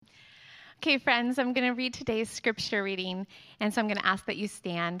Okay, friends, I'm going to read today's scripture reading, and so I'm going to ask that you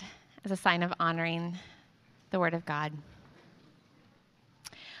stand as a sign of honoring the Word of God.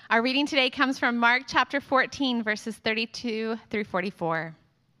 Our reading today comes from Mark chapter 14, verses 32 through 44.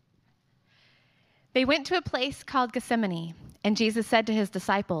 They went to a place called Gethsemane, and Jesus said to his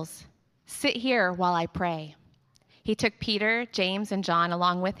disciples, "Sit here while I pray." He took Peter, James, and John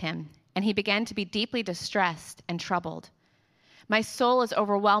along with him, and he began to be deeply distressed and troubled. "My soul is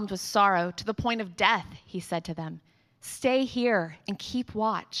overwhelmed with sorrow to the point of death," he said to them. "Stay here and keep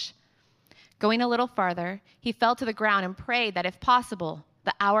watch." Going a little farther, he fell to the ground and prayed that if possible,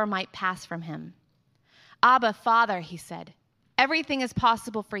 the hour might pass from him. "Abba, Father," he said, "everything is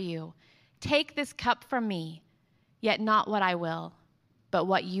possible for you. Take this cup from me, yet not what I will, but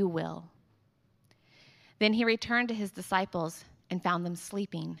what you will." Then he returned to his disciples and found them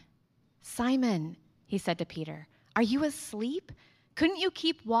sleeping. "Simon," he said to Peter, "are you asleep? Couldn't you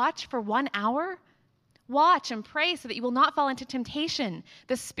keep watch for 1 hour? Watch and pray so that you will not fall into temptation.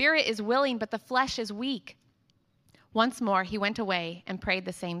 The spirit is willing, but the flesh is weak." Once more he went away and prayed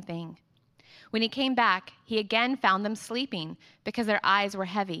the same thing. When he came back, he again found them sleeping because their eyes were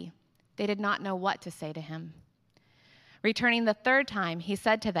heavy. They did not know what to say to him. Returning the third time, he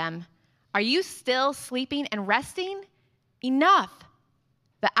said to them, "Are you still sleeping and resting? Enough!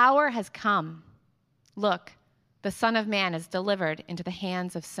 The hour has come. Look, the Son of Man is delivered into the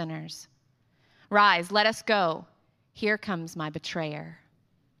hands of sinners. Rise, let us go. Here comes my betrayer."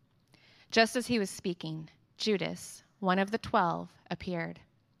 Just as he was speaking, Judas, one of the 12, appeared.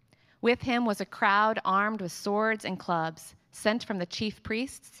 With him was a crowd armed with swords and clubs, sent from the chief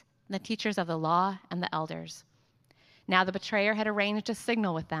priests, the teachers of the law, and the elders. Now the betrayer had arranged a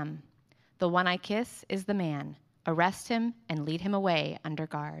signal with them. "The one I kiss is the man. Arrest him and lead him away under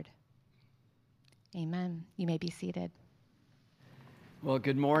guard." Amen. You may be seated. Well,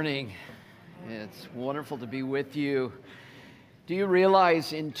 good morning. It's wonderful to be with you. Do you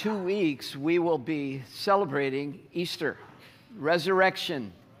realize in 2 weeks we will be celebrating Easter,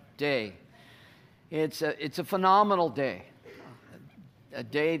 Resurrection Day? It's a phenomenal day, a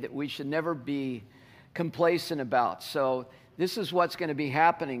day that we should never be complacent about. So this is what's going to be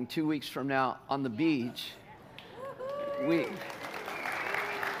happening 2 weeks from now on the beach.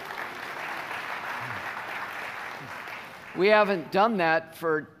 We haven't done that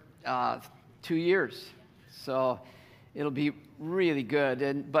for 2 years, so it'll be really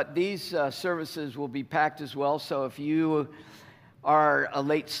good. But these services will be packed as well, so if you are a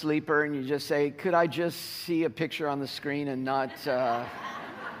late sleeper and you just say, "Could I just see a picture on the screen and not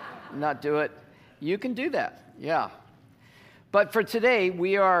do it?" You can do that, yeah. But for today,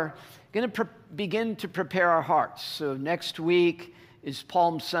 we are going to begin to prepare our hearts. So next week is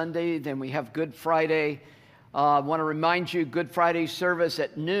Palm Sunday, then we have Good Friday. I want to remind you, Good Friday service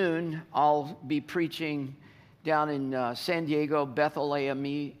at noon, I'll be preaching down in San Diego, Bethel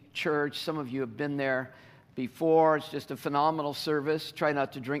AME Church. Some of you have been there before. It's just a phenomenal service. Try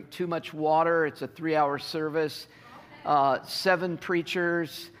not to drink too much water. It's a 3-hour service. 7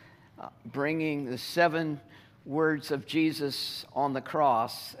 preachers bringing the 7 words of Jesus on the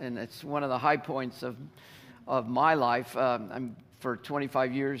cross, and it's one of the high points of my life. For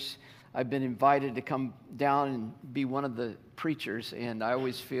 25 years, I've been invited to come down and be one of the preachers, and I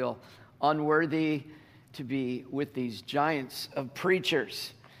always feel unworthy to be with these giants of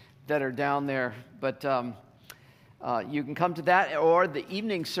preachers that are down there. But you can come to that or the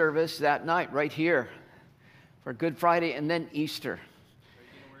evening service that night right here for Good Friday and then Easter. Are you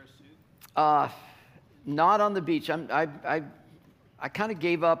going to wear a suit? Not on the beach. I kind of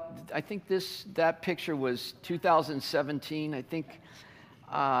gave up. I think that picture was 2017. I think.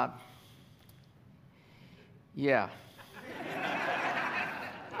 Yeah.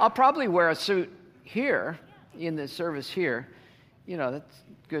 I'll probably wear a suit here in the service here. You know, that's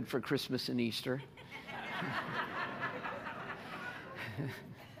good for Christmas and Easter.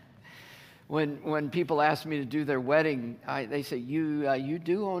 When people ask me to do their wedding, they say, you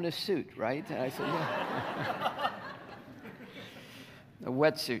do own a suit, right? And I say, yeah. A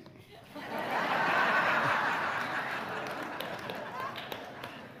wetsuit.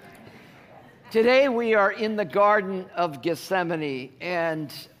 Today we are in the Garden of Gethsemane,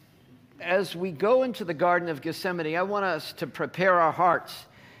 and as we go into the Garden of Gethsemane, I want us to prepare our hearts.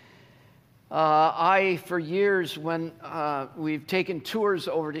 For years, when we've taken tours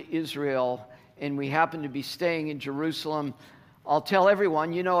over to Israel, and we happen to be staying in Jerusalem, I'll tell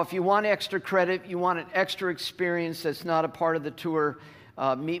everyone, if you want extra credit, you want an extra experience that's not a part of the tour,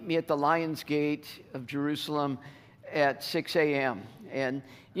 meet me at the Lion's Gate of Jerusalem at 6 a.m. And,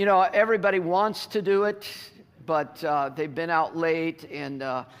 everybody wants to do it, but they've been out late, and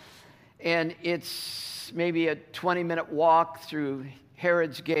And it's maybe a 20-minute walk through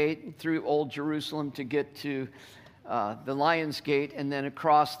Herod's Gate, through Old Jerusalem to get to the Lion's Gate, and then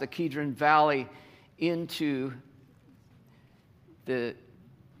across the Kidron Valley into the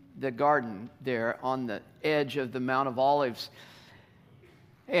garden there on the edge of the Mount of Olives.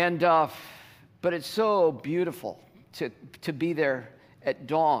 And but it's so beautiful to be there at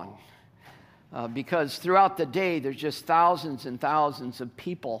dawn, because throughout the day there's just thousands and thousands of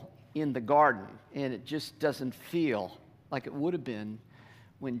people in the garden, and it just doesn't feel like it would have been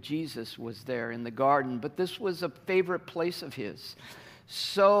when Jesus was there in the garden. But this was a favorite place of his,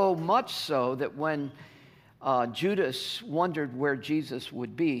 so much so that when Judas wondered where Jesus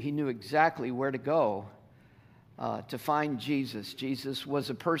would be, he knew exactly where to go to find Jesus. Jesus was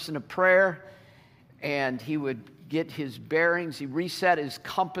a person of prayer, and he would get his bearings. He reset his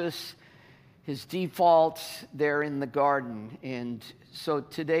compass, his default there in the garden. And so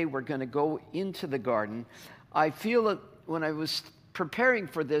today we're going to go into the garden. I feel that when I was preparing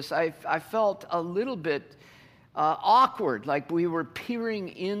for this, I felt a little bit awkward, like we were peering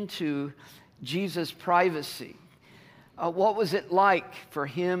into Jesus' privacy. What was it like for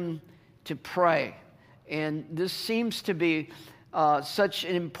him to pray? And this seems to be such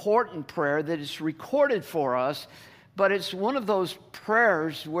an important prayer that it's recorded for us, but it's one of those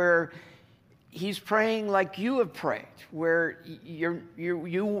prayers where he's praying like you have prayed, where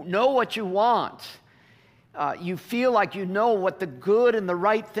you know what you want. You feel like you know what the good and the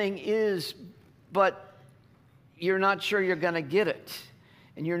right thing is, but you're not sure you're going to get it.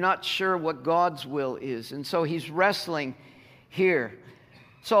 And you're not sure what God's will is. And so he's wrestling here.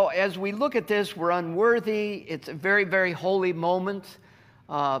 So as we look at this, we're unworthy. It's a very, very holy moment.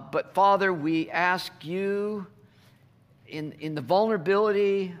 But Father, we ask you in the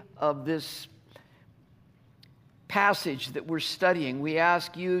vulnerability of this passage that we're studying, we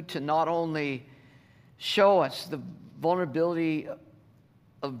ask you to not only show us the vulnerability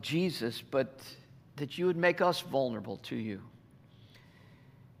of Jesus, but that you would make us vulnerable to you.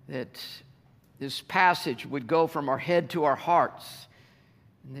 That this passage would go from our head to our hearts,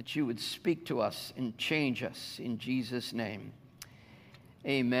 and that you would speak to us and change us in Jesus' name.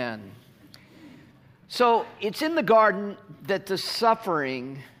 Amen. So it's in the garden that the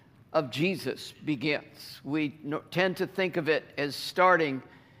suffering of Jesus begins. We tend to think of it as starting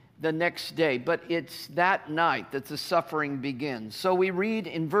the next day, but it's that night that the suffering begins. So we read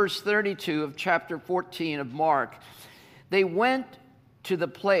in verse 32 of chapter 14 of Mark, they went to the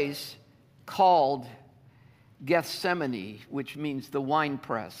place called Gethsemane, which means the wine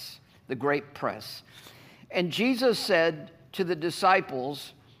press, the grape press. And Jesus said to the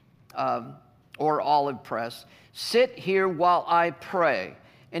disciples, or olive press, "Sit here while I pray."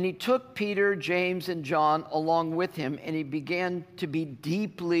 And he took Peter, James, and John along with him, and he began to be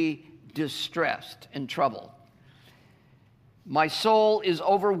deeply distressed and troubled. "My soul is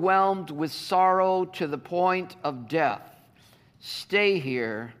overwhelmed with sorrow to the point of death. Stay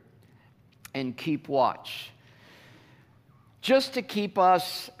here and keep watch." Just to keep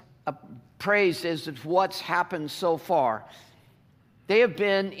us appraised as of what's happened so far, they have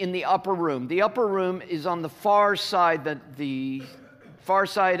been in the upper room. The upper room is on the far side, the far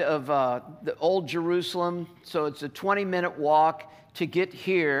side of the Old Jerusalem, so it's a 20-minute walk to get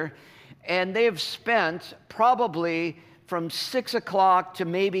here. And they have spent probably from 6 o'clock to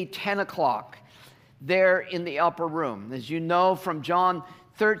maybe 10 o'clock there in the upper room. As you know, from John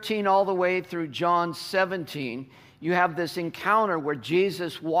 13 all the way through John 17, you have this encounter where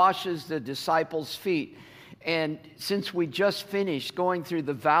Jesus washes the disciples' feet. And since we just finished going through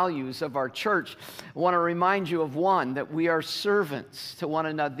the values of our church, I want to remind you of one, that we are servants to one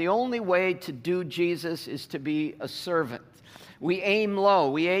another. The only way to do Jesus is to be a servant. We aim low.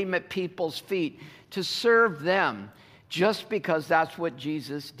 We aim at people's feet to serve them, just because that's what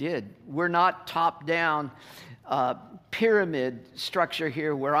Jesus did. We're not top-down pyramid structure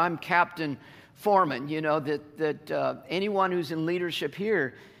here where I'm Captain Foreman. You know, that anyone who's in leadership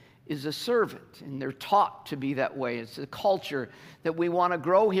here is a servant, and they're taught to be that way. It's a culture that we want to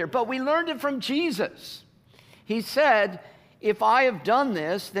grow here. But we learned it from Jesus. He said, if I have done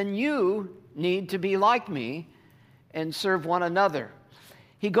this, then you need to be like me and serve one another.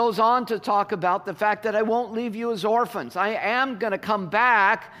 He goes on to talk about the fact that I won't leave you as orphans. I am going to come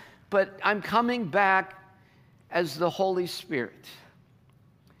back, but I'm coming back as the Holy Spirit.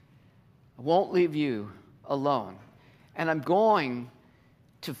 I won't leave you alone. And I'm going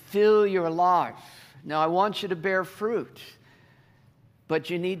to fill your life. Now, I want you to bear fruit. But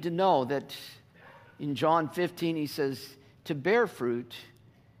you need to know that in John 15, he says, to bear fruit,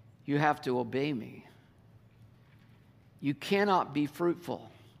 you have to obey me. You cannot be fruitful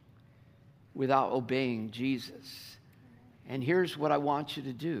without obeying Jesus. And here's what I want you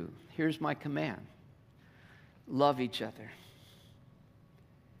to do. Here's my command. Love each other.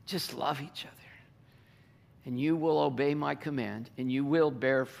 Just love each other. And you will obey my command, and you will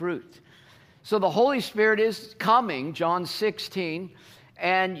bear fruit. So the Holy Spirit is coming, John 16,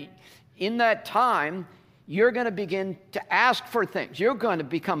 and in that time, you're going to begin to ask for things. You're going to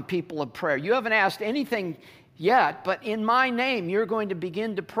become people of prayer. You haven't asked anything yet, but in my name, you're going to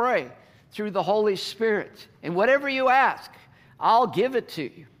begin to pray through the Holy Spirit. And whatever you ask, I'll give it to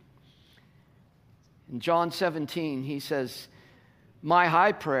you. In John 17, he says, my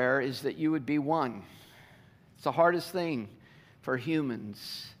high prayer is that you would be one. It's the hardest thing for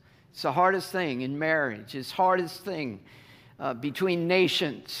humans. It's the hardest thing in marriage. It's the hardest thing between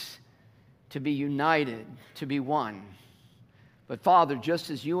nations, to be united, to be one. But Father, just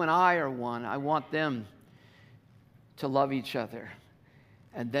as you and I are one, I want them to love each other.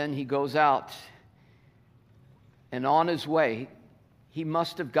 And then he goes out, and on his way, he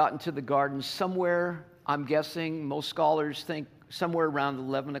must have gotten to the garden somewhere, I'm guessing, most scholars think somewhere around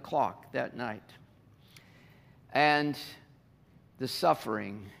 11 o'clock that night. And the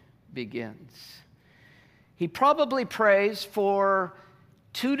suffering begins. He probably prays for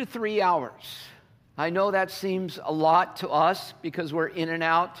 2 to 3 hours. I know that seems a lot to us because we're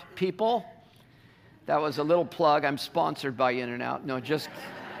In-N-Out people. That was a little plug. I'm sponsored by In-N-Out. No, just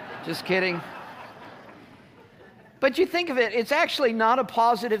kidding. But you think of it, it's actually not a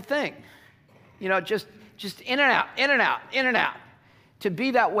positive thing. You know, just in and out, in and out, in and out. To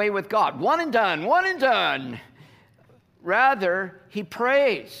be that way with God. One and done, one and done. Rather, he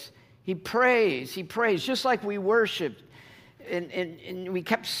prays. He prays. He prays. Just like we worshiped. And we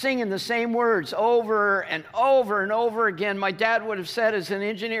kept singing the same words over and over and over again. My dad would have said as an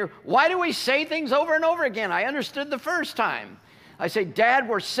engineer, why do we say things over and over again? I understood the first time. I say, Dad,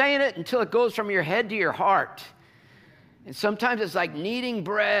 we're saying it until it goes from your head to your heart. And sometimes it's like kneading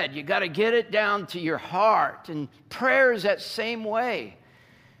bread. You got to get it down to your heart. And prayer is that same way.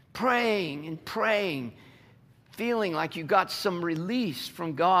 Praying and praying, feeling like you got some release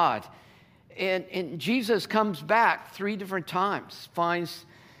from God. And Jesus comes back 3 different times, finds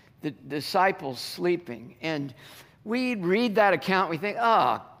the disciples sleeping. And we read that account, we think,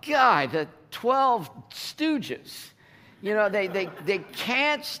 oh, God, the 12 stooges. You know, they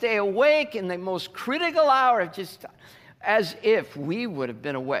can't stay awake in the most critical hour, just as if we would have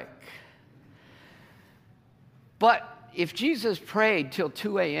been awake. But if Jesus prayed till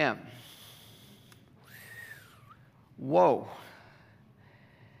 2 a.m., whoa.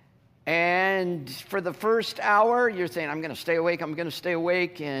 And for the first hour, you're saying, I'm going to stay awake, I'm going to stay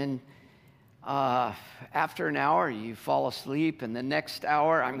awake. And after an hour, you fall asleep. And the next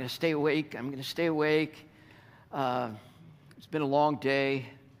hour, I'm going to stay awake, I'm going to stay awake. It's been a long day.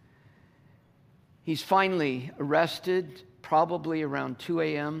 He's finally arrested, probably around 2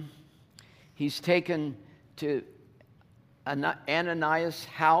 a.m. He's taken to Ananias'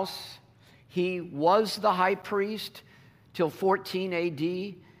 house. He was the high priest till 14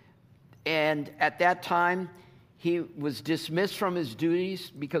 A.D., and at that time, he was dismissed from his duties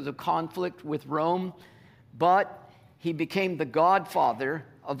because of conflict with Rome, but he became the godfather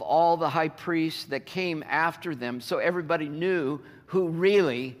of all the high priests that came after them, so everybody knew who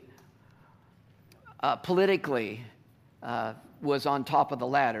really, politically, was on top of the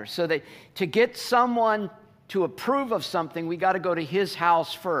ladder. So that to get someone to approve of something, we got to go to his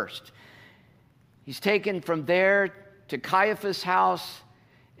house first. He's taken from there to Caiaphas' house.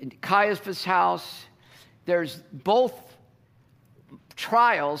 In Caiaphas' house, there's both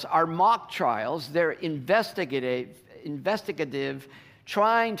trials are mock trials. They're investigative,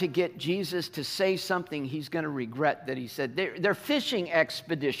 trying to get Jesus to say something he's going to regret that he said. They're fishing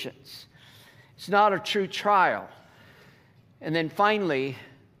expeditions. It's not a true trial. And then finally,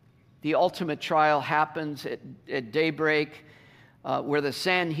 the ultimate trial happens at daybreak, where the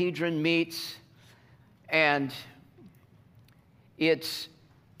Sanhedrin meets, and it's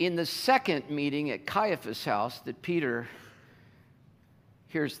in the second meeting at Caiaphas' house that Peter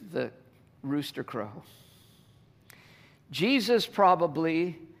hears the rooster crow. Jesus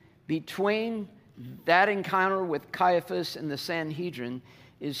probably, between that encounter with Caiaphas and the Sanhedrin,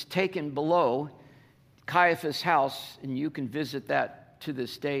 is taken below Caiaphas' house, and you can visit that to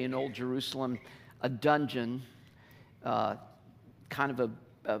this day in Old Jerusalem, a dungeon, kind of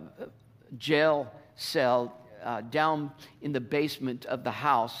a jail cell down in the basement of the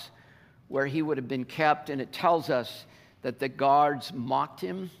house where he would have been kept. And it tells us that the guards mocked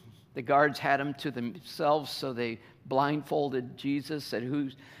him. The guards had him to themselves, so they blindfolded Jesus, said,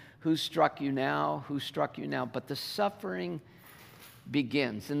 who struck you now? Who struck you now? But the suffering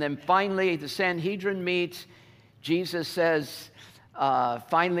begins. And then finally, the Sanhedrin meets. Jesus says,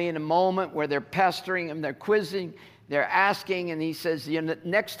 finally, in a moment where they're pestering him, they're quizzing, they're asking, and he says,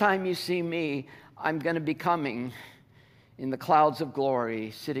 next time you see me, I'm going to be coming in the clouds of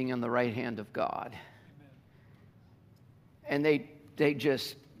glory, sitting on the right hand of God. Amen. And they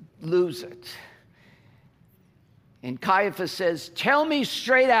just lose it. And Caiaphas says, tell me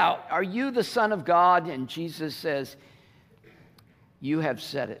straight out, are you the Son of God? And Jesus says, you have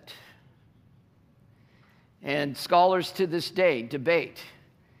said it. And scholars to this day debate,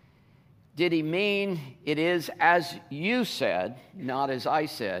 did he mean it is as you said, not as I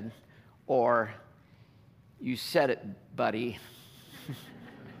said, or you said it, buddy?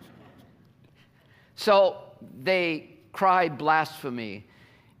 So they cried blasphemy.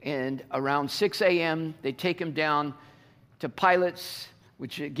 And around 6 a.m., they take him down to Pilate's,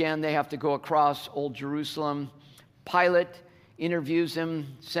 which again, they have to go across Old Jerusalem. Pilate interviews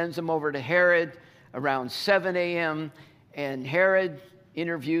him, sends him over to Herod around 7 a.m., and Herod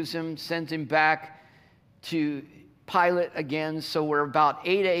interviews him, sends him back to Pilate again. So we're about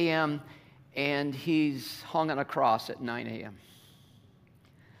 8 a.m., and he's hung on a cross at 9 a.m.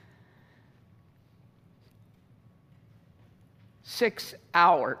 Six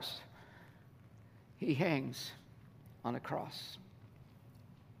hours he hangs on a cross.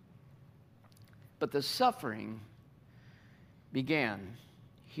 But the suffering began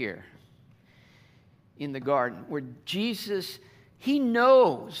here in the garden, where Jesus, he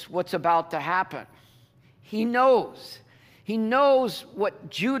knows what's about to happen. He knows what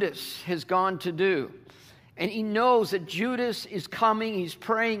Judas has gone to do. And he knows that Judas is coming. He's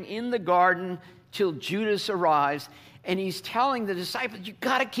praying in the garden till Judas arrives. And he's telling the disciples, you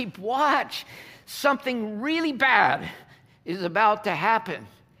got to keep watch. Something really bad is about to happen.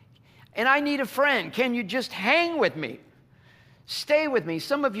 And I need a friend. Can you just hang with me? Stay with me.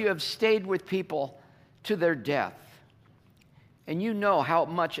 Some of you have stayed with people to their death. And you know how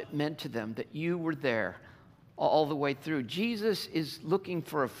much it meant to them that you were there all the way through. Jesus is looking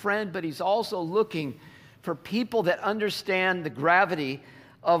for a friend, but he's also looking for people that understand the gravity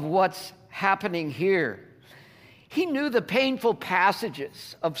of what's happening here. He knew the painful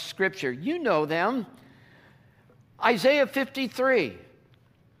passages of Scripture. You know them. Isaiah 53.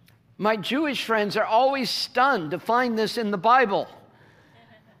 My Jewish friends are always stunned to find this in the Bible.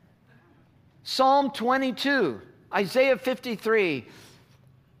 Psalm 22, Isaiah 53,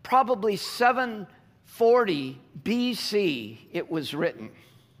 probably 740 BC it was written.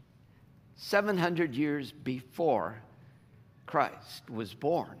 700 years before Christ was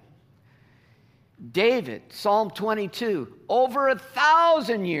born. David, Psalm 22, over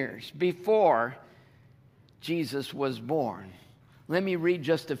 1,000 years before Jesus was born. Let me read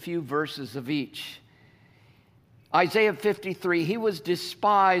just a few verses of each. Isaiah 53, he was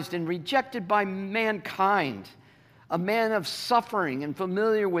despised and rejected by mankind, a man of suffering and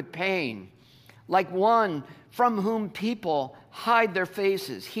familiar with pain, like one from whom people hide their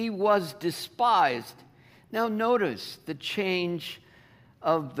faces. He was despised. Now notice the change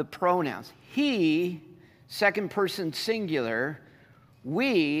of the pronouns. He, second person singular,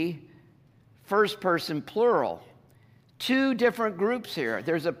 we, first person plural. Two different groups here.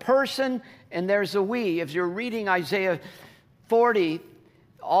 There's a person and there's a we. If you're reading Isaiah 40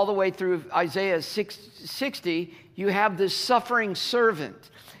 all the way through Isaiah 60, you have this suffering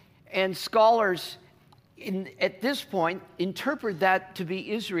servant. And scholars at this point interpret that to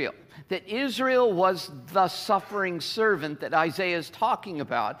be Israel. That Israel was the suffering servant that Isaiah is talking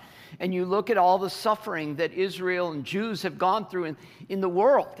about. And you look at all the suffering that Israel and Jews have gone through in the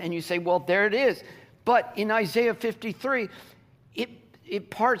world, and you say, well, there it is. But in Isaiah 53, it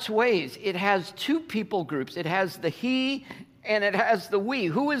parts ways. It has two people groups. It has the he and it has the we.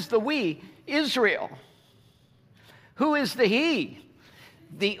 Who is the we? Israel. Who is the he?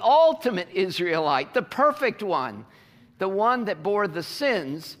 The ultimate Israelite, the perfect one, the one that bore the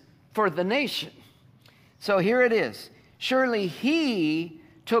sins for the nation. So here it is. Surely he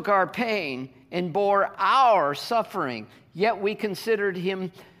took our pain and bore our suffering, yet we considered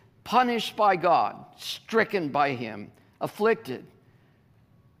him punished by God, stricken by him, afflicted.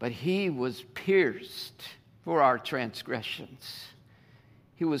 But he was pierced for our transgressions.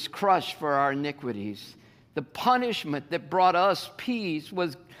 He was crushed for our iniquities. The punishment that brought us peace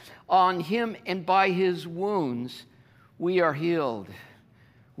was on him, and by his wounds we are healed.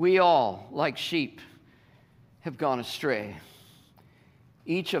 We all, like sheep, have gone astray.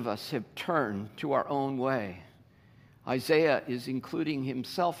 Each of us have turned to our own way. Isaiah is including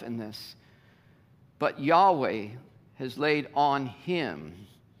himself in this. But Yahweh has laid on him,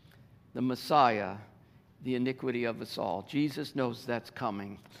 the Messiah, the iniquity of us all. Jesus knows that's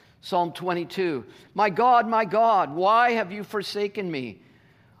coming. Psalm 22, my God, why have you forsaken me?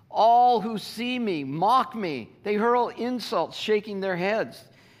 All who see me mock me. They hurl insults, shaking their heads.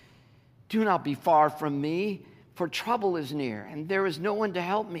 Do not be far from me, for trouble is near, and there is no one to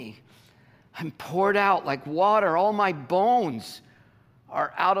help me. I'm poured out like water. All my bones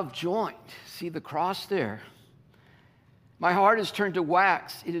are out of joint. See the cross there. My heart is turned to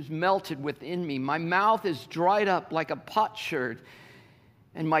wax. It is melted within me. My mouth is dried up like a potsherd,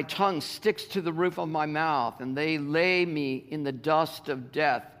 and my tongue sticks to the roof of my mouth, and they lay me in the dust of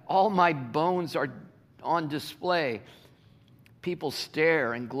death. All my bones are on display. People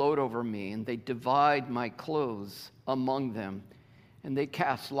stare and gloat over me, and they divide my clothes among them, and they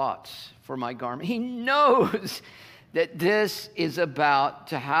cast lots for my garment. He knows that this is about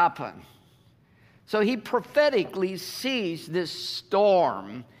to happen. So he prophetically sees this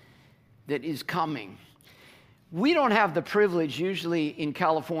storm that is coming. We don't have the privilege usually in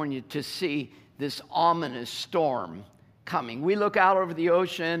California to see this ominous storm coming. We look out over the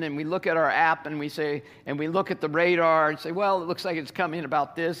ocean and we look at our app and we say, and we look at the radar and say, well, it looks like it's coming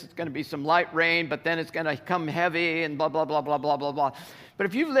about this. It's going to be some light rain, but then it's going to come heavy and blah, blah, blah, blah, blah, blah, blah. But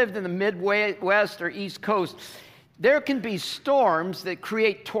if you've lived in the Midwest or East Coast, there can be storms that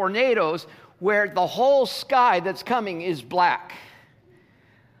create tornadoes where the whole sky that's coming is black.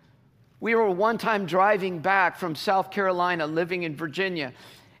 We were one time driving back from South Carolina, living in Virginia,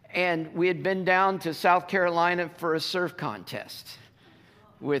 and we had been down to South Carolina for a surf contest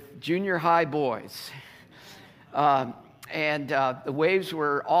with junior high boys. And the waves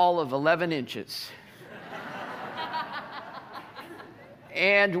were all of 11 inches.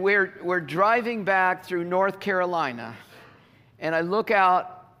 And we're driving back through North Carolina, and I look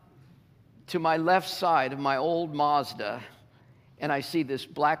out to my left side of my old Mazda, and I see this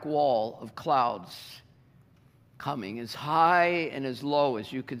black wall of clouds coming as high and as low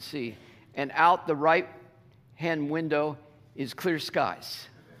as you could see. And out the right-hand window is clear skies.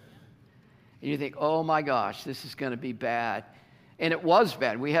 And you think, oh my gosh, this is going to be bad. And it was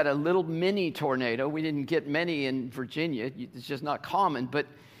bad. We had a little mini tornado. We didn't get many in Virginia. It's just not common. But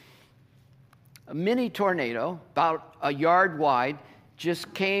a mini tornado, about a yard wide,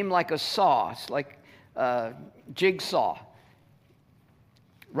 just came like a saw. It's like a jigsaw.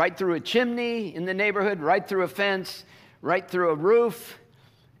 Right through a chimney in the neighborhood, right through a fence, right through a roof,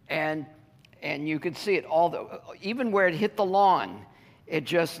 and you could see it even where it hit the lawn, it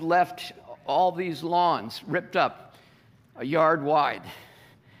just left all these lawns ripped up a yard wide.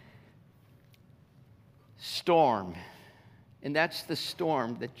 Storm. And that's the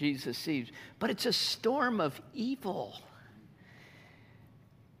storm that Jesus sees. But it's a storm of evil.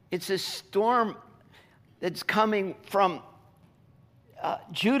 It's a storm that's coming from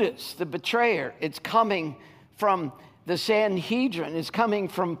Judas, the betrayer. It's coming from the Sanhedrin. It's coming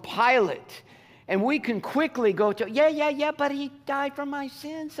from Pilate. And we can quickly go to, yeah, but he died for my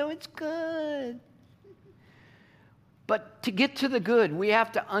sins, so it's good. But to get to the good, we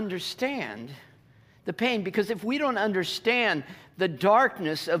have to understand the pain, because if we don't understand the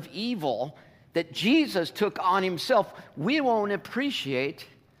darkness of evil that Jesus took on himself, we won't appreciate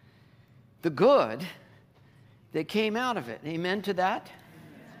the good that came out of it. Amen to that?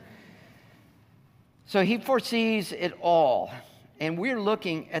 So he foresees it all. And we're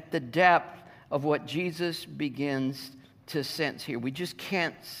looking at the depth of what Jesus begins to sense here. We just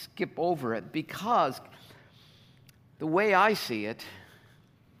can't skip over it, because the way I see it,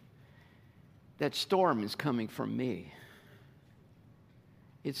 that storm is coming from me.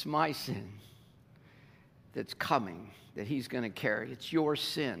 It's my sin that's coming, that he's going to carry. It's your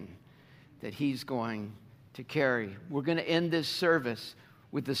sin that he's going to carry. We're going to end this service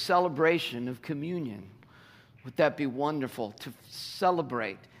with the celebration of communion. Would that be wonderful to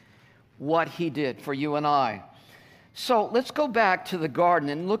celebrate what he did for you and I? So let's go back to the garden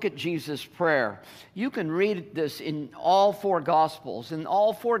and look at Jesus' prayer. You can read this in all four Gospels, and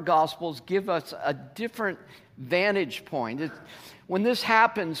all four Gospels give us a different vantage point. When this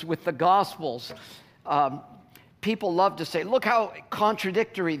happens with the Gospels, people love to say, look how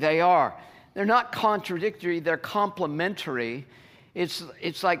contradictory they are. They're not contradictory, they're complementary.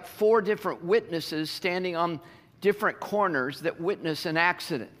 It's like four different witnesses standing on different corners that witness an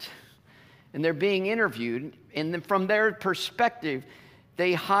accident. And they're being interviewed, and then from their perspective,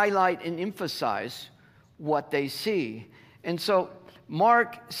 they highlight and emphasize what they see. And so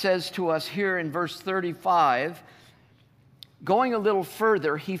Mark says to us here in verse 35, going a little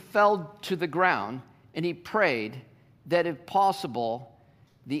further, he fell to the ground and he prayed that if possible,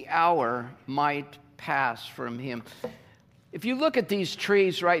 the hour might pass from him. If you look at these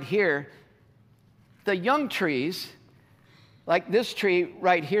trees right here, The young trees, like this tree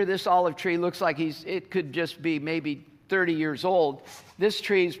right here, this olive tree looks like it could just be maybe 30 years old. This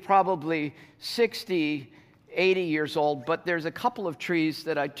tree is probably 60, 80 years old, but there's a couple of trees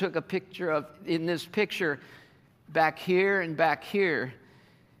that I took a picture of in this picture back here and back here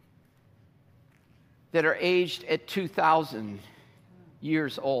that are aged at 2,000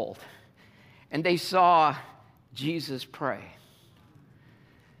 years old. And they saw Jesus pray.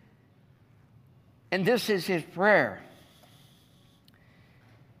 And this is his prayer.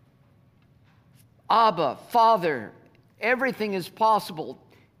 Abba, Father, everything is possible.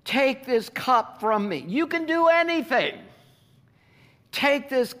 Take this cup from me. You can do anything. Take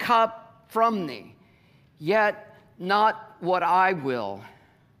this cup from me. Yet not what I will,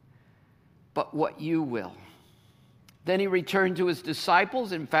 but what you will. Then he returned to his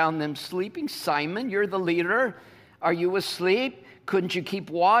disciples and found them sleeping. Simon, you're the leader. Are you asleep? Couldn't you keep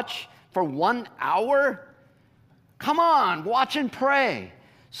watch for 1 hour? Come on, watch and pray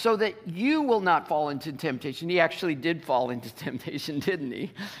so that you will not fall into temptation. He actually did fall into temptation, didn't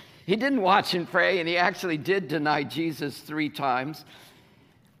he? He didn't watch and pray, and he actually did deny Jesus 3 times.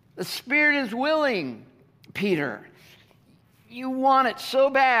 The spirit is willing, Peter. You want it so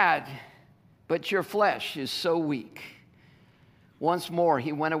bad, but your flesh is so weak. Once more,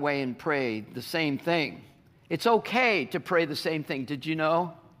 he went away and prayed the same thing. It's okay to pray the same thing. Did you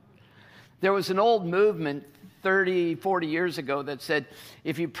know? There was an old movement 30, 40 years ago that said,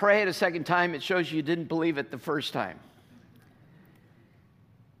 if you pray it a second time, it shows you didn't believe it the first time.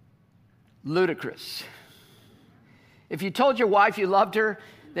 Ludicrous. If you told your wife you loved her,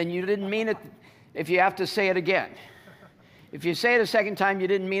 then you didn't mean it if you have to say it again. If you say it a second time, you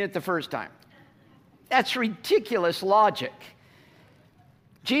didn't mean it the first time. That's ridiculous logic.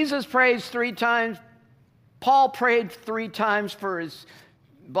 Jesus prays 3 times. Paul prayed 3 times for his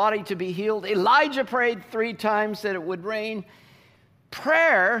body to be healed. Elijah prayed 3 times that it would rain.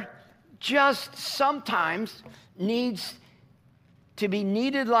 Prayer just sometimes needs to be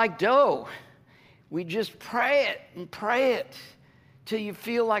kneaded like dough. We just pray it till you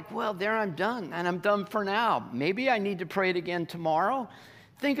feel like, well, there I'm done, and I'm done for now. Maybe I need to pray it again tomorrow.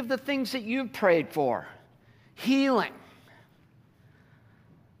 Think of the things that you've prayed for. Healing.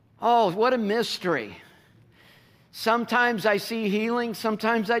 Oh, what a mystery. Sometimes I see healing,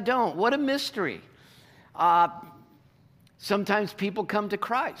 sometimes I don't. What a mystery. Sometimes people come to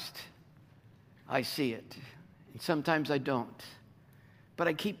Christ. I see it. And sometimes I don't. But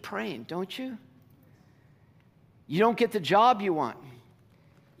I keep praying, don't you? You don't get the job you want.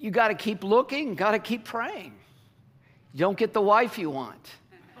 You got to keep looking, got to keep praying. You don't get the wife you want.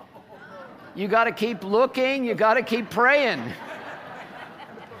 You got to keep looking, you got to keep praying.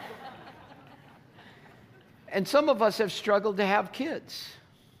 And some of us have struggled to have kids.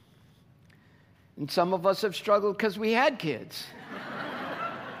 And some of us have struggled because we had kids.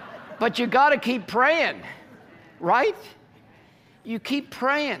 But you got to keep praying, right? You keep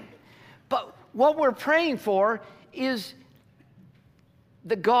praying. But what we're praying for is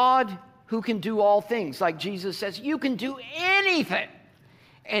the God who can do all things. Like Jesus says, you can do anything.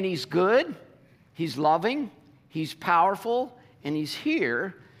 And he's good, he's loving, he's powerful, and he's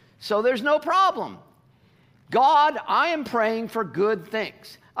here. So there's no problem. God, I am praying for good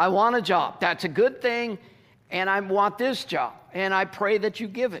things. I want a job. That's a good thing. And I want this job. And I pray that you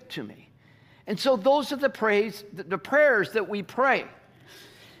give it to me. And so those are the prayers that we pray.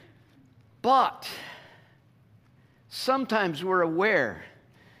 But sometimes we're aware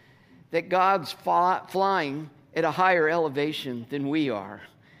that God's flying at a higher elevation than we are.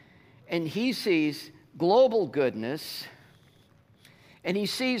 And he sees global goodness. And he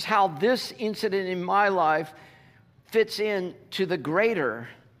sees how this incident in my life fits in to the greater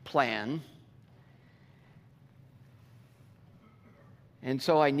plan. And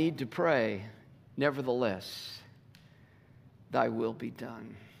so I need to pray, nevertheless, thy will be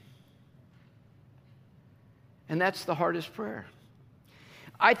done. And that's the hardest prayer.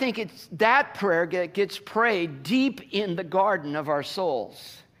 I think it's that prayer that gets prayed deep in the garden of our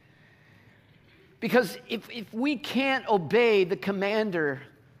souls. Because if we can't obey the commander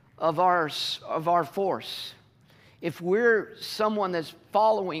of our force, if we're someone that's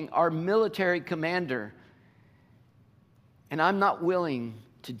following our military commander, and I'm not willing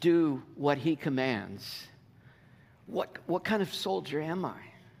to do what he commands, what kind of soldier am I?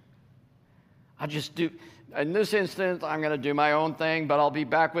 I just do, in this instance, I'm going to do my own thing, but I'll be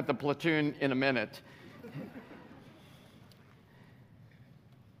back with the platoon in a minute.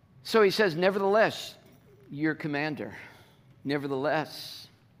 So he says, nevertheless, your commander, nevertheless,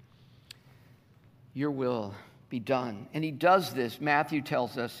 your will be done. And he does this, Matthew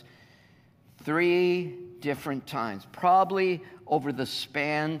tells us, 3 different times, probably over the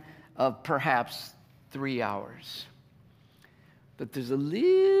span of perhaps 3 hours. But there's a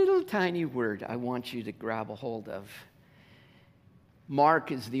little tiny word I want you to grab a hold of.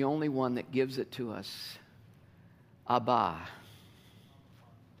 Mark is the only one that gives it to us. Abba.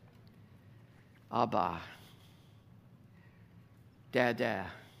 Abba. Dada.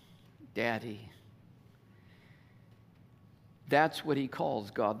 Daddy. That's what he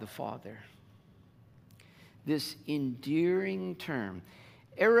calls God the Father. This endearing term.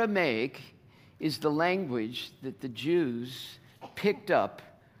 Aramaic is the language that the Jews picked up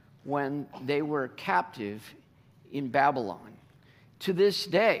when they were captive in Babylon. To this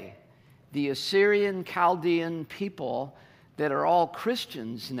day, the Assyrian Chaldean people that are all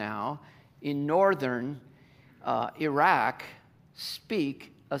Christians now in northern Iraq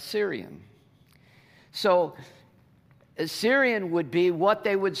speak Assyrian. So Assyrian would be what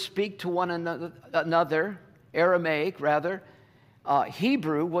they would speak to one another, Aramaic rather.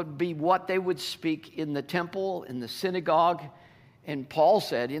 Hebrew would be what they would speak in the temple, in the synagogue. And Paul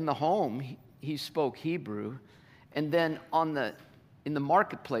said in the home he spoke Hebrew. And then in the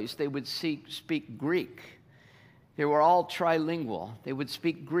marketplace they would speak Greek. They were all trilingual. They would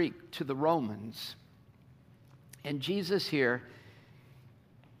speak Greek to the Romans. And Jesus here,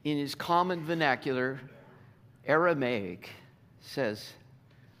 in his common vernacular, Aramaic, says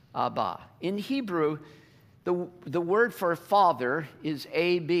Abba. In Hebrew, the word for father is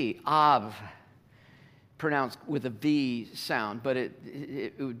A-B, Av, pronounced with a V sound, but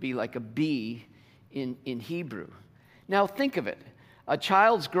it would be like a B in Hebrew. Now think of it. A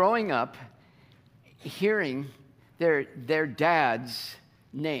child's growing up hearing their dad's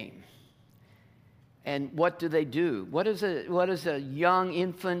name. And what do they do? What does a young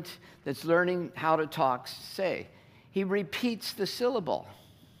infant that's learning how to talk say? He repeats the syllable.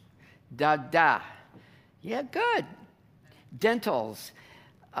 Da-da. Yeah, good. Dentals.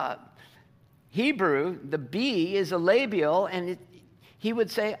 Hebrew, the B is a labial, and he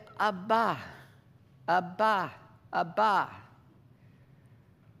would say Abba, Abba, Abba.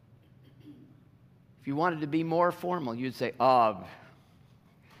 If you wanted to be more formal, you'd say Ab.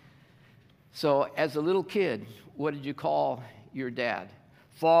 So as a little kid, what did you call your dad?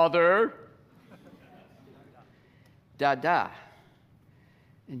 Father. Dada.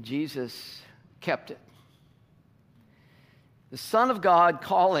 And Jesus kept it. The Son of God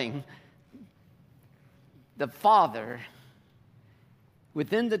calling the Father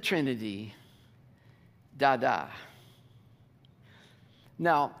within the Trinity, Dada.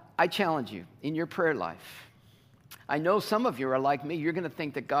 Now, I challenge you in your prayer life. I know some of you are like me. You're going to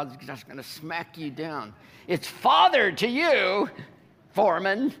think that God's just going to smack you down. It's Father to you,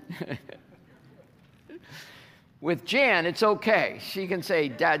 Foreman. With Jan, it's okay. She can say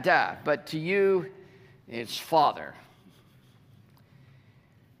Dada, but to you, it's Father.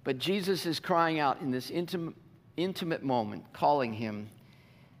 But Jesus is crying out in this intimate moment, calling him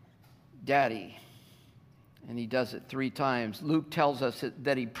Daddy. And he does it 3 times. Luke tells us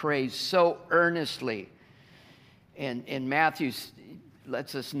that he prays so earnestly. And Matthew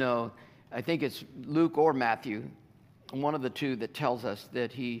lets us know, I think it's Luke or Matthew, one of the two, that tells us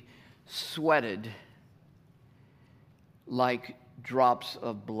that he sweated like drops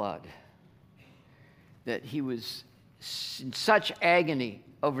of blood. That he was in such agony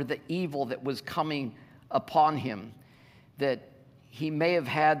over the evil that was coming upon him that he may have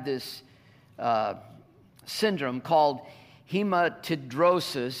had this syndrome called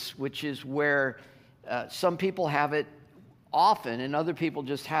hematidrosis, which is where some people have it often and other people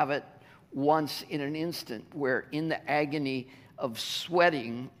just have it once in an instant, where in the agony of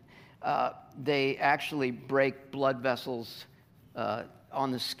sweating, they actually break blood vessels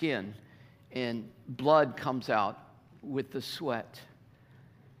on the skin, and blood comes out with the sweat.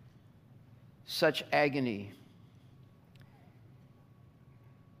 Such agony.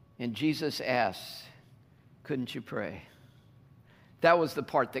 And Jesus asks, couldn't you pray? That was the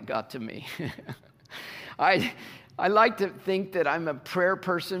part that got to me. I like to think that I'm a prayer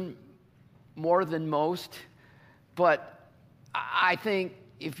person more than most, but I think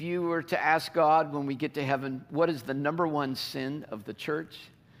if you were to ask God when we get to heaven, what is the number one sin of the church?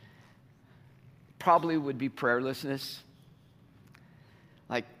 Probably would be prayerlessness.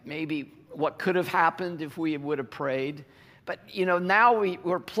 Like maybe what could have happened if we would have prayed. But, now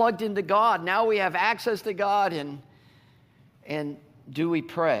we're plugged into God. Now we have access to God, and do we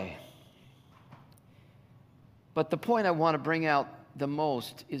pray? But the point I want to bring out the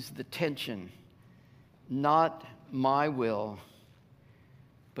most is the tension. Not my will,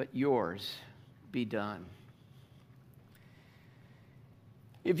 but yours be done.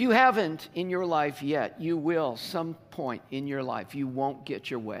 If you haven't in your life yet, you will some point in your life. You won't get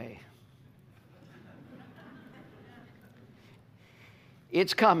your way.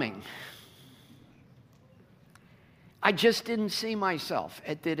 It's coming. I just didn't see myself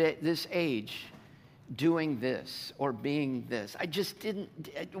at this age doing this or being this. I just didn't.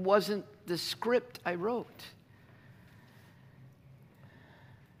 It wasn't the script I wrote.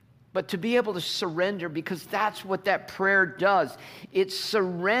 But to be able to surrender, because that's what that prayer does. It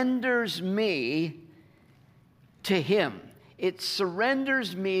surrenders me to Him. It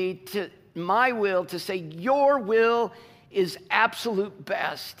surrenders me to my will to say, your will is absolute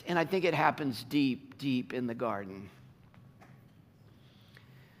best. And I think it happens deep, deep in the garden.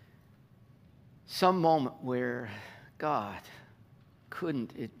 Some moment where, God,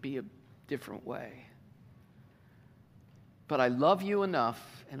 couldn't it be a different way? But I love you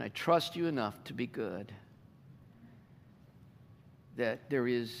enough and I trust you enough to be good that there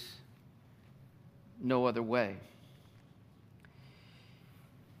is no other way.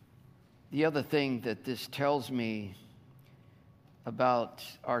 The other thing that this tells me about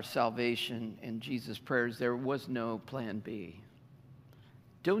our salvation and Jesus' prayers, there was no plan B.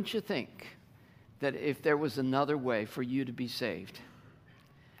 Don't you think that if there was another way for you to be saved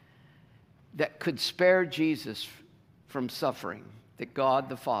that could spare Jesus from suffering, that God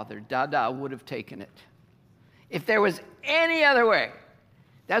the Father, would have taken it? If there was any other way,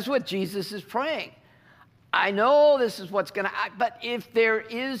 that's what Jesus is praying. I know this is what's going to happen, but if there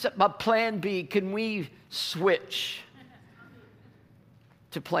is a plan B, can we switch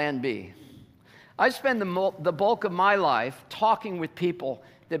to plan B? I spend the bulk of my life talking with people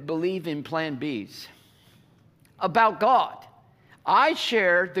that believe in plan Bs about God. I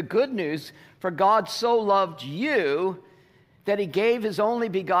share the good news, for God so loved you that He gave His only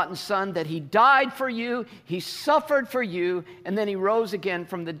begotten Son, that He died for you, He suffered for you, and then He rose again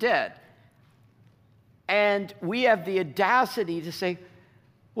from the dead. And we have the audacity to say,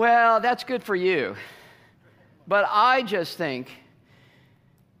 well, that's good for you. But I just think,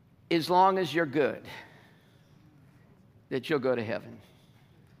 as long as you're good, that you'll go to heaven.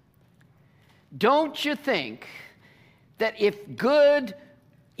 Don't you think that if good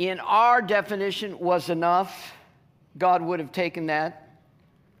in our definition was enough, God would have taken that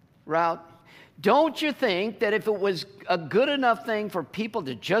route? Don't you think that if it was a good enough thing for people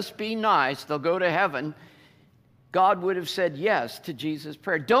to just be nice, they'll go to heaven, God would have said yes to Jesus'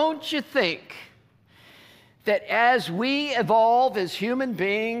 prayer? Don't you think that as we evolve as human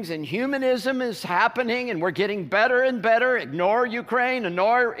beings and humanism is happening and we're getting better and better, ignore Ukraine,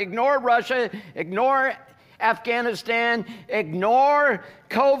 ignore Russia, ignore Afghanistan, ignore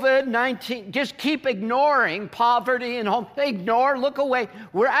COVID-19, just keep ignoring poverty and home, ignore, look away.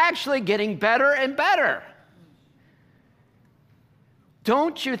 We're actually getting better and better.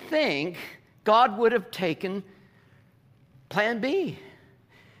 Don't you think God would have taken plan B?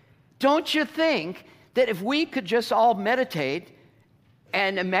 Don't you think that if we could just all meditate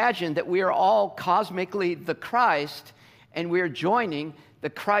and imagine that we are all cosmically the Christ and we are joining the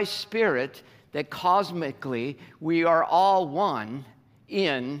Christ Spirit, that cosmically we are all one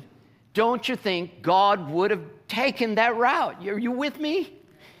in, don't you think God would have taken that route? Are you with me?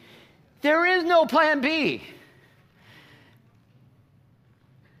 There is no plan B.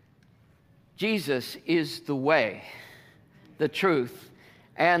 Jesus is the way, the truth,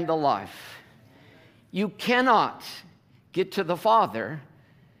 and the life. You cannot get to the Father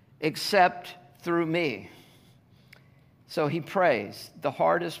except through me. So he prays the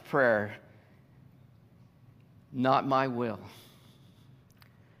hardest prayer, not my will,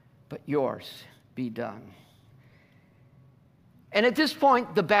 but yours be done. And at this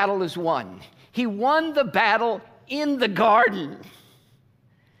point, the battle is won. He won the battle in the garden.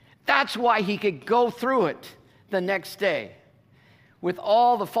 That's why he could go through it the next day, with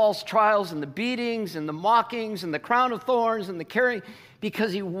all the false trials and the beatings and the mockings and the crown of thorns and the carrying,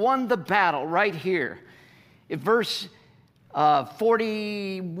 because he won the battle right here. In verse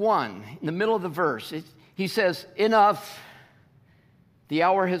 41, in the middle of the verse, he says, enough, the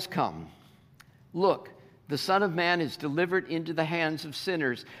hour has come. Look, the Son of Man is delivered into the hands of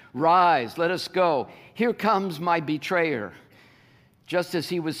sinners. Rise, let us go. Here comes my betrayer. Just as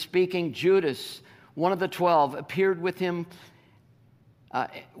he was speaking, Judas, one of the 12, appeared with him.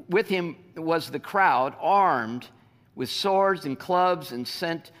 With him was the crowd, armed with swords and clubs, and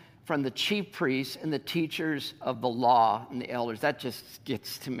sent from the chief priests and the teachers of the law and the elders. That just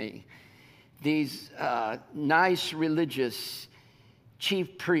gets to me. These nice religious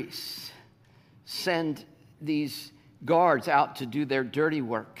chief priests send these guards out to do their dirty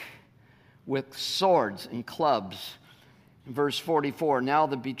work with swords and clubs. Verse 44, now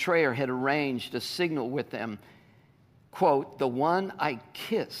the betrayer had arranged a signal with them. Quote, the one I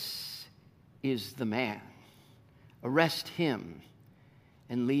kiss is the man. Arrest him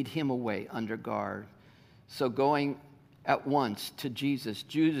and lead him away under guard. So going at once to Jesus,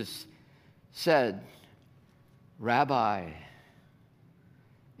 Judas said, Rabbi,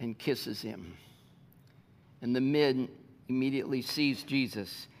 and kisses him. And the men immediately seize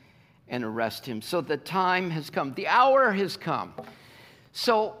Jesus and arrest him. So the time has come. The hour has come.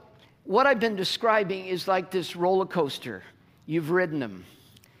 So what I've been describing is like this roller coaster. You've ridden them.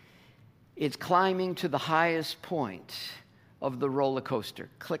 It's climbing to the highest point of the roller coaster.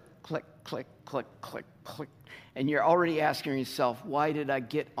 Click, click, click, click, click, click. And you're already asking yourself, why did I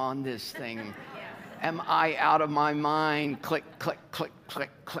get on this thing? Am I out of my mind? Click, click, click,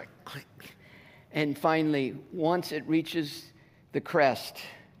 click, click, click. And finally, once it reaches the crest,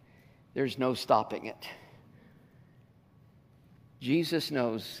 there's no stopping it. Jesus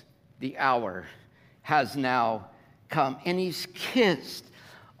knows the hour has now come, and he's kissed.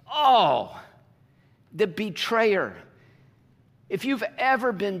 Oh, the betrayer. If you've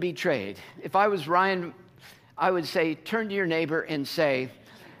ever been betrayed, if I was Ryan, I would say, turn to your neighbor and say,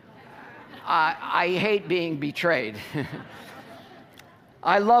 I hate being betrayed.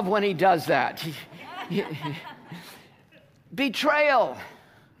 I love when he does that. Betrayal.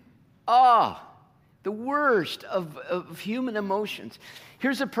 The worst of human emotions.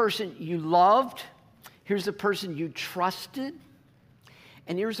 Here's a person you loved. Here's a person you trusted.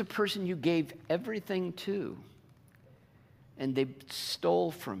 And here's a person you gave everything to. And they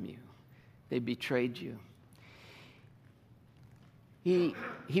stole from you. They betrayed you.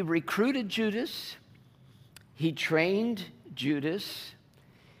 He recruited Judas. He trained Judas.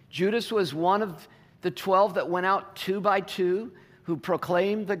 Judas was one of the 12 that went out 2 by 2, who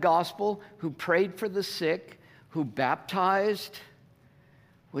proclaimed the gospel, who prayed for the sick, who baptized.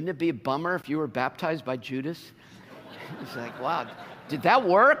 Wouldn't it be a bummer if you were baptized by Judas? It's like, wow, did that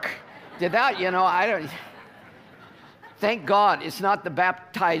work? Did that, I don't. Thank God it's not the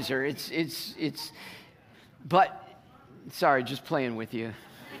baptizer. It's, but, sorry, just playing with you.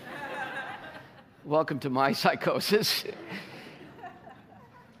 Welcome to my psychosis.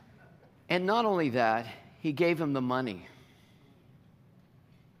 And not only that, he gave him the money.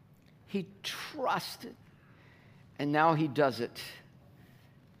 He trusted. And now he does it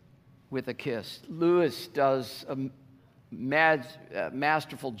with a kiss. Lewis does a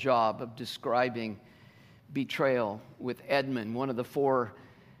masterful job of describing betrayal with Edmund, one of the 4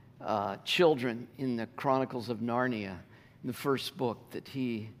 children in the Chronicles of Narnia, in the first book, that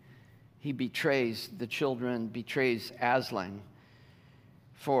he betrays the children, betrays Aslan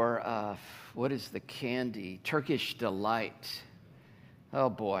for, what is the candy? Turkish Delight. Oh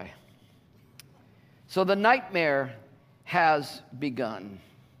boy. So the nightmare has begun.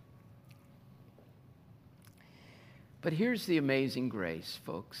 But here's the amazing grace,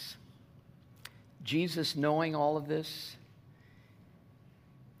 folks. Jesus, knowing all of this,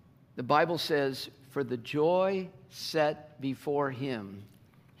 the Bible says, for the joy set before him,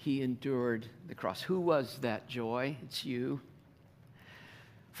 he endured the cross. Who was that joy? It's you.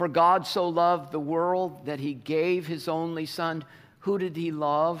 For God so loved the world that he gave his only son. Who did he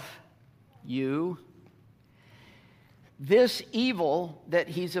love? You. This evil that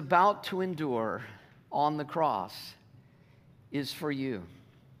he's about to endure on the cross is for you.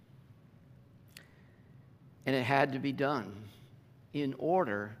 And it had to be done in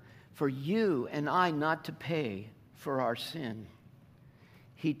order for you and I not to pay for our sin.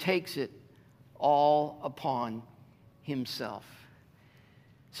 He takes it all upon himself.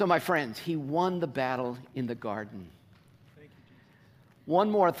 So, my friends, he won the battle in the garden. Thank you, Jesus. One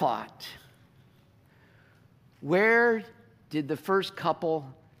more thought. Where did the first couple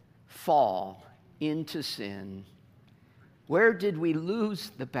fall into sin? Where did we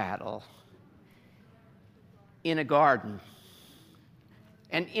lose the battle? In a garden.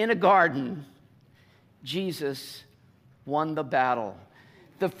 And in a garden, Jesus won the battle.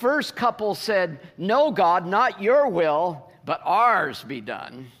 The first couple said, no, God, not your will, but ours be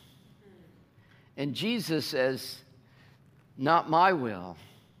done. And Jesus says, not my will,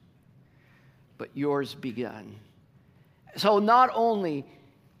 but yours be done. So not only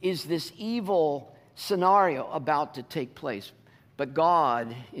is this evil scenario about to take place, but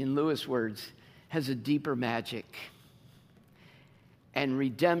God, in Lewis' words, has a deeper magic. And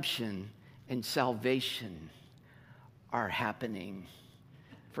redemption and salvation are happening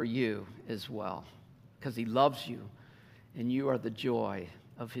for you as well, because he loves you and you are the joy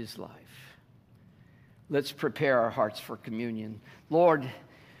of his life. Let's prepare our hearts for communion. Lord,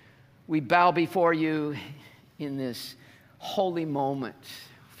 we bow before you in this holy moment,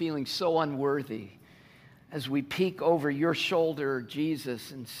 feeling so unworthy, as we peek over your shoulder,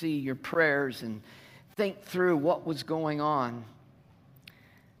 Jesus, and see your prayers and think through what was going on.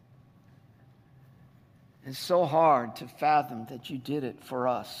 It's so hard to fathom that you did it for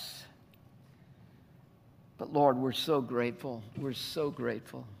us. But Lord, we're so grateful. We're so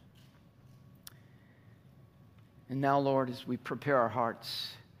grateful. And now, Lord, as we prepare our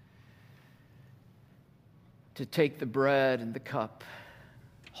hearts to take the bread and the cup,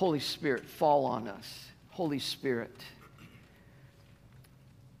 Holy Spirit, fall on us. Holy Spirit,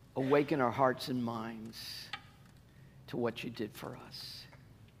 awaken our hearts and minds to what you did for us.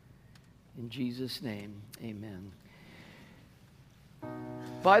 In Jesus' name, amen.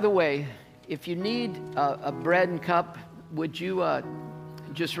 By the way, if you need a bread and cup, would you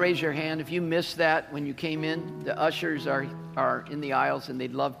just raise your hand? If you missed that when you came in, the ushers are in the aisles and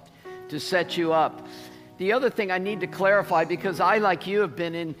they'd love to set you up. The other thing I need to clarify, because I, like you, have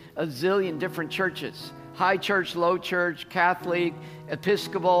been in a zillion different churches. High church, low church, Catholic,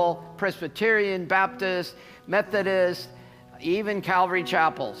 Episcopal, Presbyterian, Baptist, Methodist, even Calvary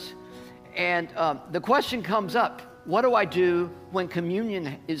chapels. And the question comes up, what do I do when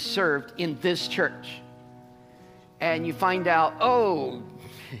communion is served in this church? And you find out, oh,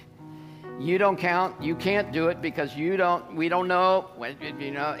 you don't count, you can't do it because we don't know,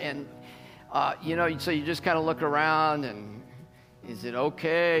 and so you just kind of look around and is it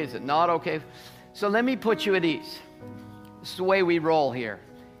okay, is it not okay? So let me put you at ease. This is the way we roll here.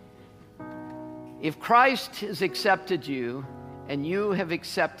 If Christ has accepted you and you have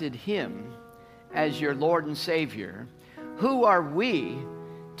accepted him as your Lord and Savior, who are we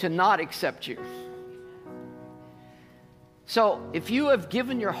to not accept you? So if you have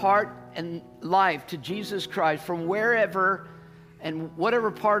given your heart and life to Jesus Christ from wherever and whatever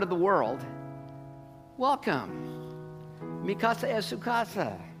part of the world, welcome. Mi casa es su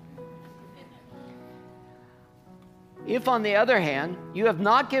casa. If, on the other hand, you have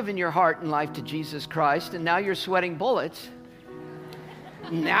not given your heart and life to Jesus Christ and now you're sweating bullets,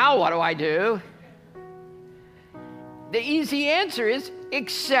 now what do I do? The easy answer is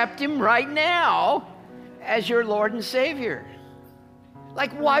accept him right now as your Lord and Savior.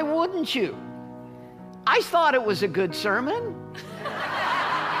 Like, why wouldn't you? I thought it was a good sermon.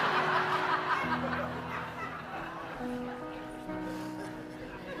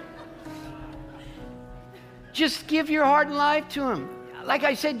 Just give your heart and life to him. Like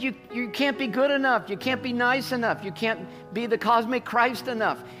I said, you can't be good enough. You can't be nice enough. You can't be the cosmic Christ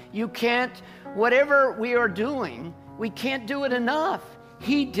enough. You can't, whatever we are doing, we can't do it enough.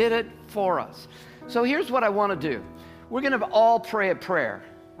 He did it for us. So here's what I want to do. We're going to all pray a prayer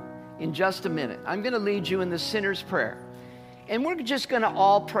in just a minute. I'm going to lead you in the sinner's prayer. And we're just going to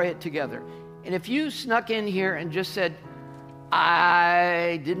all pray it together. And if you snuck in here and just said,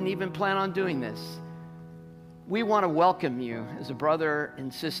 I didn't even plan on doing this, we want to welcome you as a brother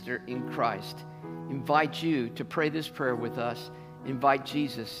and sister in Christ. Invite you to pray this prayer with us. Invite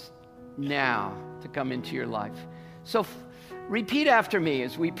Jesus now to come into your life. So repeat after me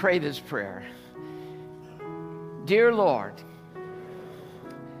as we pray this prayer. Dear Lord,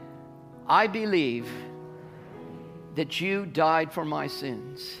 I believe that you died for my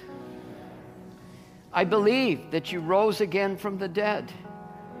sins. I believe that you rose again from the dead.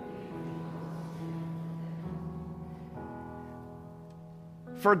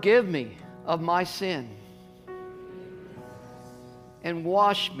 Forgive me of my sin and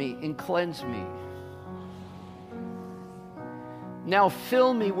wash me and cleanse me. Now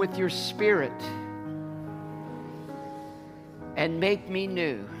fill me with your Spirit and make me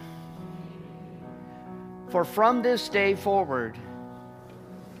new. For from this day forward,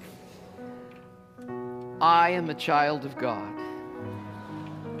 I am a child of God.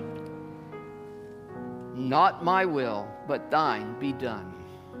 Not my will, but thine be done.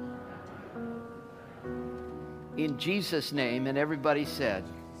 In Jesus' name, and everybody said,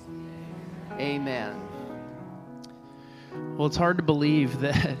 amen. Well, it's hard to believe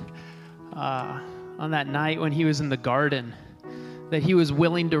that on that night when he was in the garden, that he was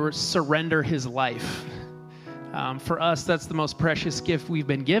willing to surrender his life. For us, that's the most precious gift we've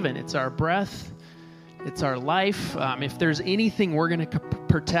been given. It's our breath. It's our life. If there's anything we're going to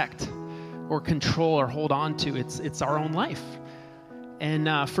protect or control or hold on to, it's our own life.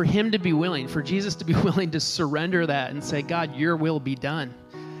 And for him to be willing, for Jesus to be willing to surrender that and say, God, your will be done.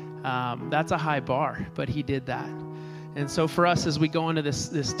 That's a high bar, but he did that. And so for us, as we go into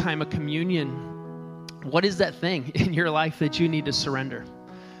this time of communion, what is that thing in your life that you need to surrender?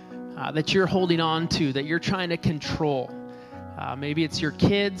 That you're holding on to, that you're trying to control? Maybe it's your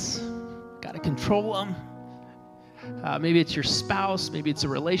kids, got to control them. Maybe it's your spouse. Maybe it's a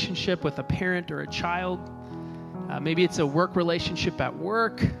relationship with a parent or a child. Maybe it's a work relationship at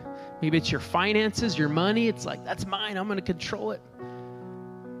work. Maybe it's your finances, your money. It's like, that's mine. I'm going to control it.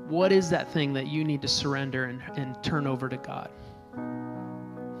 What is that thing that you need to surrender and turn over to God?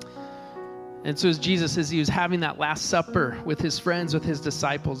 And so as Jesus, as he was having that Last Supper with his friends, with his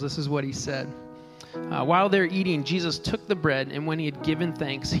disciples, this is what he said. While they're eating, Jesus took the bread, and when he had given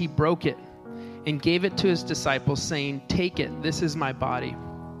thanks, he broke it and gave it to his disciples, saying, "Take it, this is my body."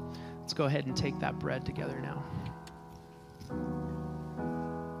 Let's go ahead and take that bread together now.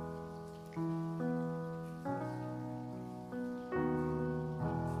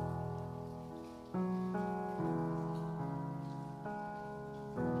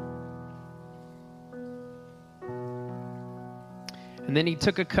 And then he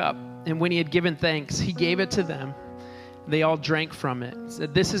took a cup, and when he had given thanks, he gave it to them. They all drank from it. He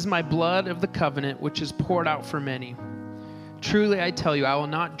said, "This is my blood of the covenant, which is poured out for many. Truly I tell you, I will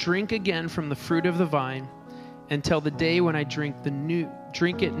not drink again from the fruit of the vine until the day when I drink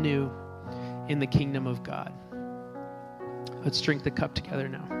it new in the kingdom of God." Let's drink the cup together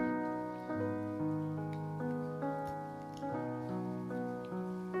now.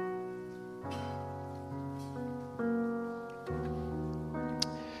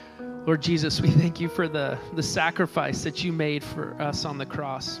 Lord Jesus, we thank you for the sacrifice that you made for us on the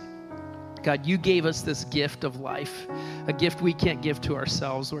cross. God, you gave us this gift of life, a gift we can't give to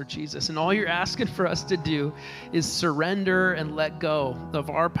ourselves, Lord Jesus. And all you're asking for us to do is surrender and let go of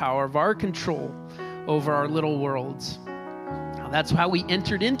our power, of our control over our little worlds. That's how we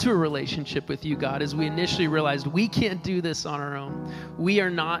entered into a relationship with you, God, as we initially realized we can't do this on our own. We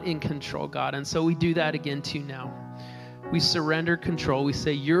are not in control, God, and so we do that again to you now. We surrender control. We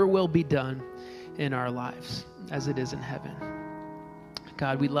say, your will be done in our lives as it is in heaven.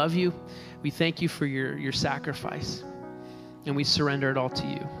 God, we love you. We thank you for your sacrifice, and we surrender it all to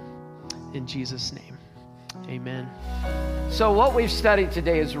you. In Jesus' name, amen. So what we've studied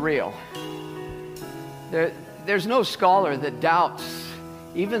today is real. There's no scholar that doubts,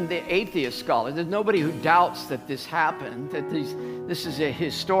 even the atheist scholar, there's nobody who doubts that this happened, that this is a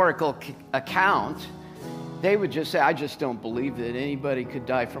historical account. They would just say, I just don't believe that anybody could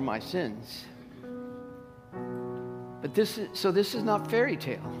die for my sins. But this is not fairy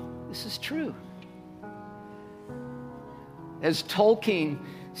tale. This is true. As Tolkien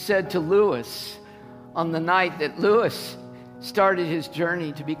said to Lewis on the night that Lewis started his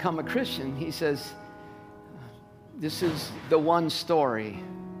journey to become a Christian, he says, this is the one story,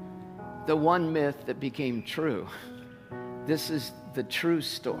 the one myth that became true. This is the true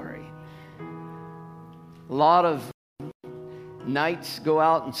story. A lot of knights go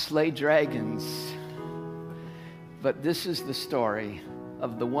out and slay dragons, but this is the story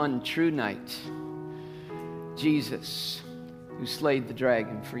of the one true knight, Jesus, who slayed the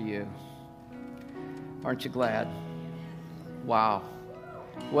dragon for you. Aren't you glad? Wow.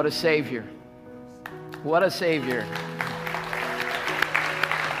 What a Savior. What a Savior.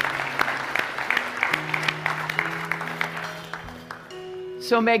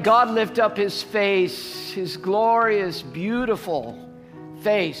 So may God lift up his face, his glorious, beautiful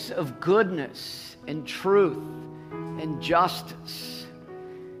face of goodness and truth and justice.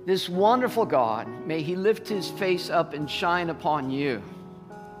 This wonderful God, may he lift his face up and shine upon you,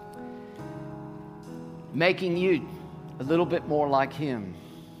 making you a little bit more like him.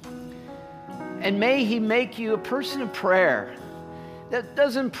 And may he make you a person of prayer that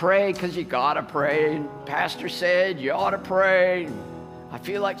doesn't pray because you gotta pray, and pastor said you ought to pray. I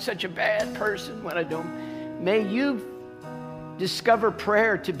feel like such a bad person when I don't. May you discover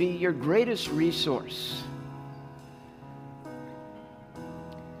prayer to be your greatest resource.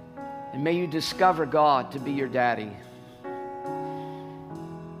 And may you discover God to be your daddy.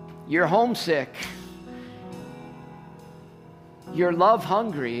 You're homesick. You're love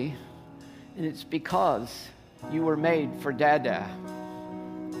hungry, and it's because you were made for Dada.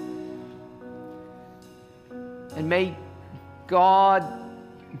 And may God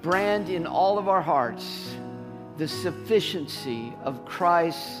brand in all of our hearts the sufficiency of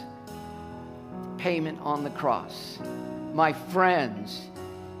Christ's payment on the cross. My friends,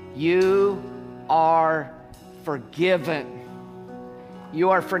 you are forgiven. You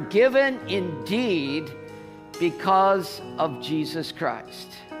are forgiven indeed because of Jesus Christ.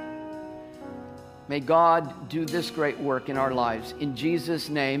 May God do this great work in our lives in Jesus'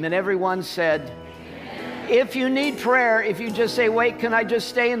 name. And everyone said, if you need prayer, if you just say, wait, can I just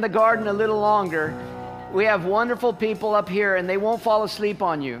stay in the garden a little longer? We have wonderful people up here, and they won't fall asleep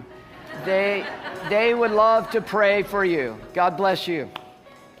on you. They would love to pray for you. God bless you.